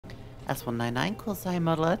S-199 call sign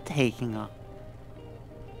modeler taking off.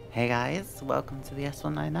 Hey guys, welcome to the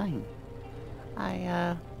S-199.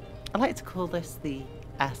 I like to call this the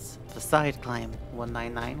S for Sideclimb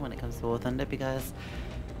 199 when it comes to War Thunder because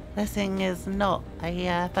this thing is not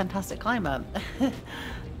a fantastic climber.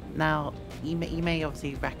 Now, you may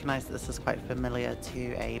obviously recognise that this is quite familiar to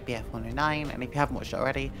a BF-109, and if you haven't watched it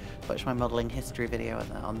already, watch my modelling history video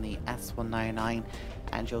on the S-199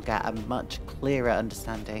 and you'll get a much clearer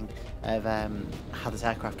understanding of how this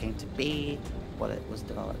aircraft came to be, what it was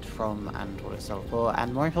developed from and what it's sold for,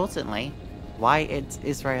 and more importantly, why it's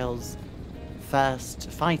Israel's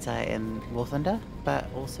first fighter in War Thunder, but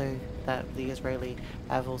also that the Israeli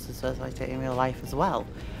Air Force's first fighter in real life as well.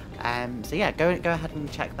 So yeah, go ahead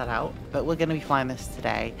and check that out. But we're going to be flying this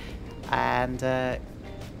today, and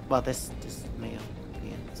well, this may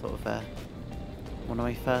be sort of one of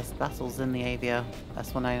my first battles in the Avia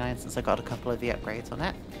S-199 since I got a couple of the upgrades on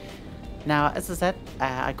it. Now, as I said,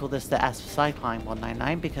 I call this the S for Sideclimb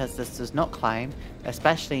 199 because this does not climb,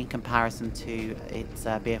 especially in comparison to its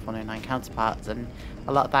BF-109 counterparts, and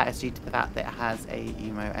a lot of that is due to the fact that it has a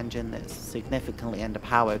UMO engine that's significantly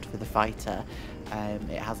underpowered for the fighter.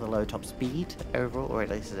 It has a low top speed overall, or at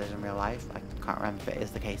least it is in real life. I can't remember if it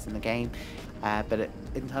is the case in the game, but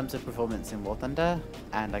in terms of performance in War Thunder,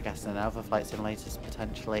 and I guess in other flight simulators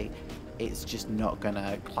potentially, it's just not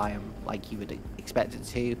gonna climb like you would expect it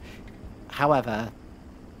to. However,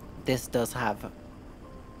 this does have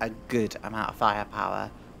a good amount of firepower.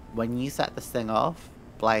 When you set this thing off,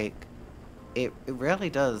 like, it really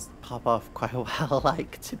does pop off quite well,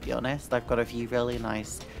 like, to be honest. I've got a few really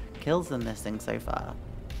nice kills in this thing so far.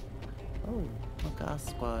 Oh, look at our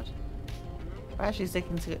squad. We're actually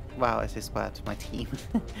sticking to, well, I say squad, my team.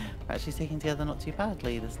 We're actually sticking together not too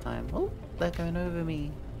badly this time. Oh, they're going over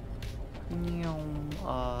me.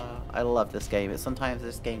 I love this game. Sometimes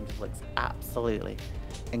this game just looks absolutely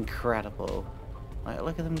incredible. Like,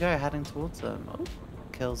 look at them go, heading towards them. Oh,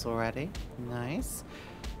 kills already. Nice.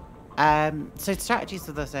 So strategies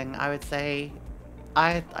for this thing, I would say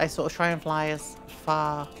I sort of try and fly as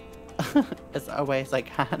far as away as I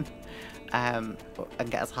can, and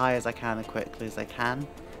get as high as I can and quickly as I can.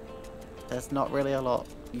 There's not really a lot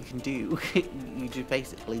you can do. You just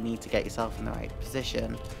basically need to get yourself in the right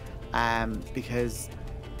position. Because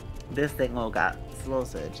this thing will get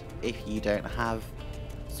slaughtered if you don't have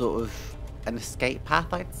sort of an escape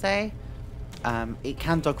path, I'd say. It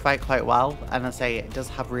can dogfight quite well, and I say it does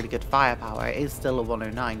have really good firepower. It is still a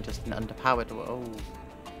 109, just an underpowered. Oh,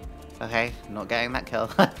 okay, not getting that kill.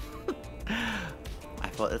 I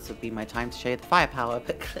thought this would be my time to show the firepower,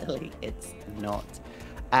 but clearly it's not.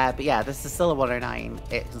 But yeah, this is still a 109.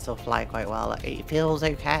 It can still fly quite well. It feels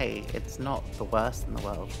okay. It's not the worst in the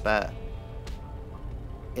world, but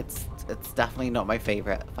it's definitely not my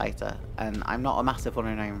favorite fighter. And I'm not a massive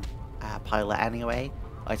 109 pilot anyway.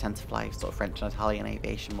 I tend to fly sort of French and Italian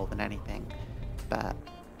aviation more than anything. But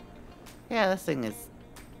yeah, this thing is,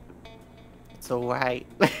 it's alright.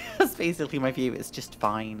 That's basically my view. It's just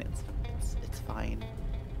fine. It's fine.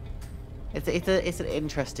 It's an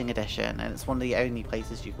interesting addition, and it's one of the only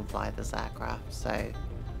places you can fly this aircraft, so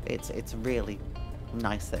it's really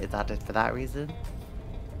nice that it's added for that reason.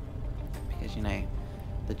 Because, you know,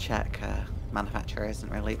 the Czech manufacturer isn't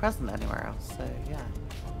really present anywhere else, so yeah.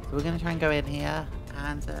 So we're going to try and go in here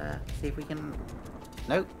and see if we can...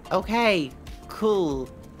 Nope. Okay, cool.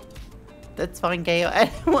 That's fine, Gale.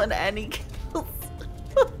 Anyone, any kills?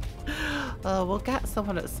 We'll get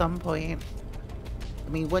someone at some point. I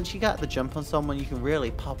mean, once you get the jump on someone, you can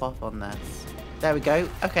really pop off on this. There we go.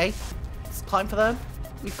 Okay. It's time for them.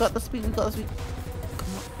 We've got the speed. We've got the speed.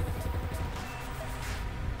 Come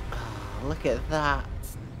on. Oh, look at that.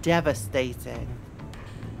 It's devastating.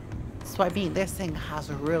 That's what I mean. This thing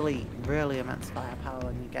has really, really immense firepower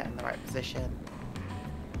when you get in the right position.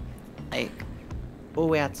 Like, all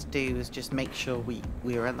we had to do was just make sure we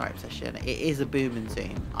were in the right position. It is a boom and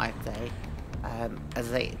zoom, I'd say. As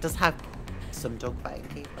I say, it does have some dogfighting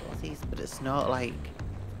capabilities, but it's not like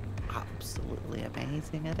absolutely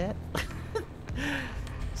amazing at it.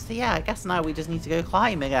 So yeah, I guess now we just need to go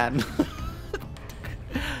climb again.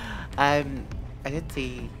 I did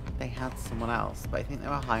see they had someone else, but I think they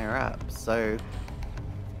were higher up, so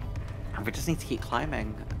we just need to keep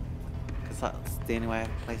climbing because that's the only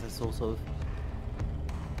place I saw sort of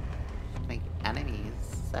make enemies.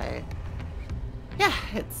 So yeah,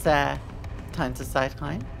 it's time to side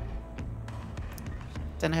climb.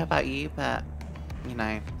 Don't know about you, but you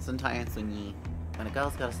know, sometimes when a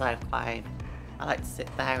girl's got a side climb, I like to sit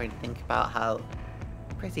there and think about how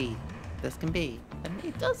pretty this can be, and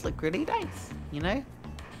it does look really nice, you know?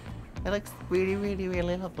 It looks really, really,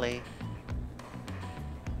 really lovely.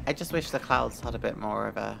 I just wish the clouds had a bit more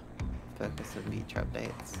of a focus in future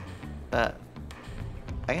updates. But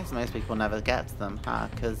I guess most people never get to them, huh?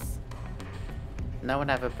 Because no one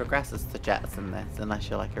ever progresses to jets in this unless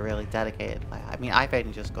you're like a really dedicated player. I mean, I've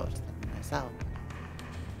only just got to them myself.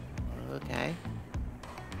 Okay.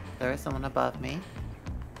 There is someone above me.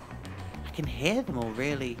 I can hear them all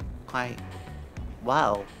really quite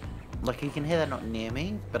well. Like, you can hear they're not near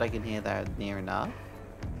me, but I can hear they're near enough.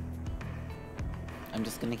 I'm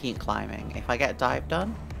just going to keep climbing. If I get dive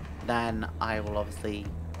done, then I will obviously,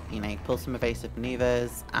 you know, pull some evasive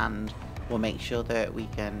maneuvers, and we'll make sure that we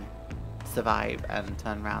can survive and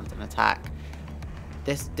turn around and attack.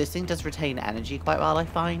 This thing does retain energy quite well, I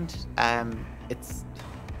find. It's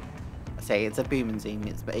a boom and zoom,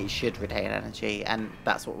 but it should retain energy, and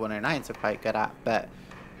that's what 109s are quite good at, but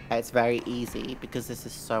it's very easy, because this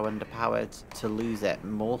is so underpowered, to lose it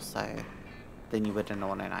more so than you would in a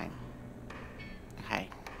 109. Okay,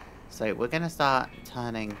 so we're going to start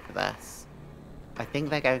turning for this. I think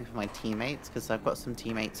they're going for my teammates, because I've got some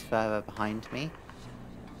teammates further behind me.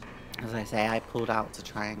 As I say, I pulled out to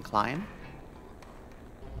try and climb.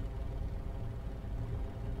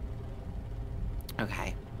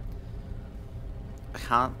 Okay. I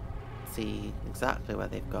can't see exactly where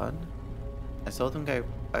they've gone. I saw them go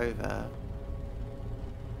over.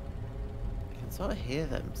 I can sort of hear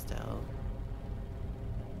them still.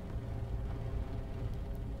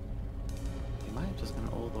 They might have just gone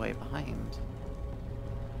all the way behind.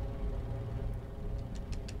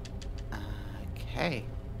 Okay.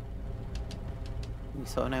 We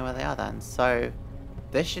sort of know where they are then. So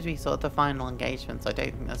this should be sort of the final engagement, so I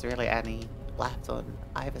don't think there's really any left on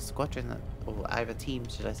either squadron, or either team,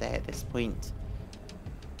 should I say, at this point.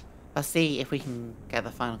 Let's see if we can get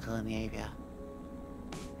the final kill in the Avia.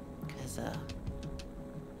 Because,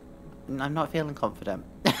 I'm not feeling confident.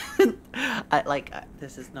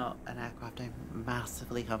 This is not an aircraft I'm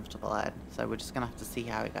massively comfortable in, so we're just gonna have to see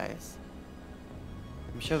how it goes.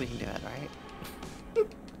 I'm sure we can do it, right?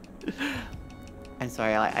 I'm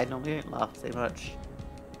sorry, I normally don't laugh so much,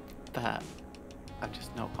 but I'm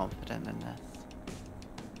just not confident in this.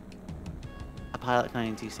 A pilot can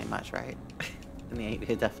only do so much, right? And the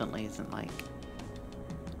Avia definitely isn't, like,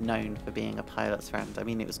 known for being a pilot's friend. I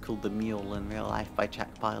mean, it was called the Mule in real life by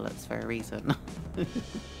Czech pilots for a reason. Okay.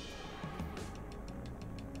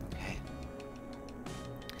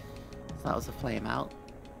 So that was a flame out.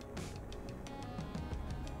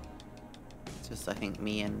 It's just, I think,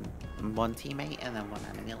 me and one teammate and then one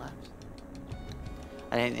enemy left.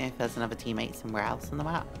 I don't know if there's another teammate somewhere else on the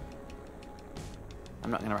map. I'm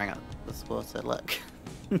not going to ring up the score to look.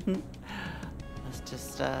 Let's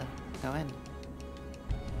just go in.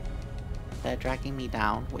 They're dragging me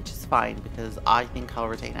down, which is fine, because I think I'll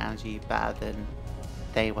retain energy better than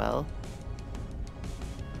they will.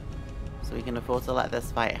 So we can afford to let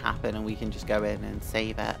this fight happen, and we can just go in and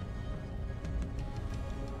save it.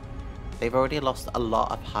 They've already lost a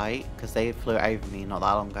lot of height, because they flew over me not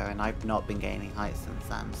that long ago, and I've not been gaining height since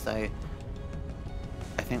then, so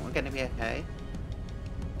I think we're going to be okay.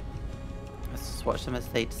 Let's just watch them as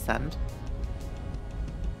they descend.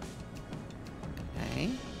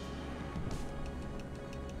 Okay.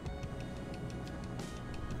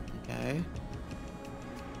 There we go.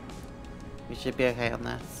 We should be okay on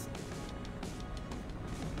this.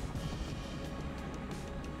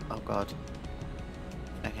 Oh god.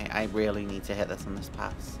 Okay, I really need to hit this on this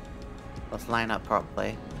pass. Let's line up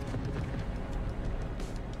properly.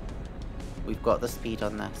 We've got the speed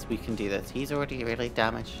on this. We can do this. He's already really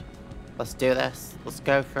damaged. Let's do this. Let's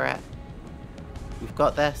go for it. We've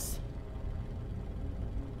got this.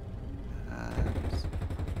 And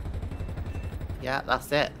yeah,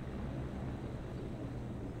 that's it.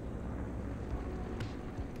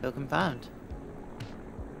 Kill confirmed.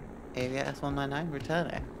 Avia S-199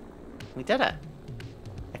 returning. We did it.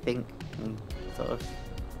 I think we sort of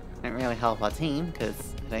didn't really help our team, because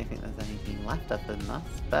I don't think there's anything left other than us,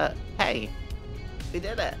 but hey, we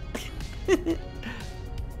did it!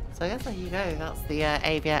 So I guess there you go, that's the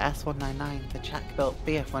Avia S-199, the Czech-built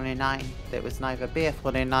BF-109 that was neither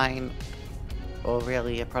BF-109 or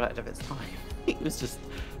really a product of its time. It was just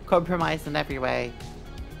compromised in every way.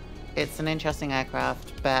 It's an interesting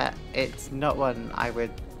aircraft, but it's not one I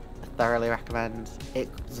would thoroughly recommend.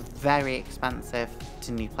 It's very expensive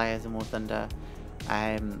to new players in War Thunder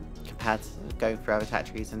compared to going through other tech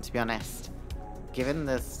trees, and to be honest, given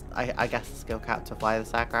this, I guess, the skill cap to fly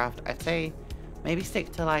this aircraft, I'd say maybe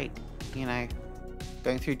stick to, like, you know,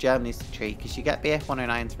 going through Germany's tree, because you get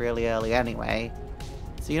BF-109s really early anyway,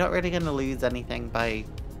 so you're not really going to lose anything by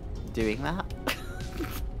doing that.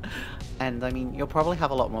 And I mean, you'll probably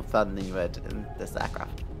have a lot more fun than you would in this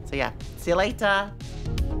aircraft. So yeah, see you later!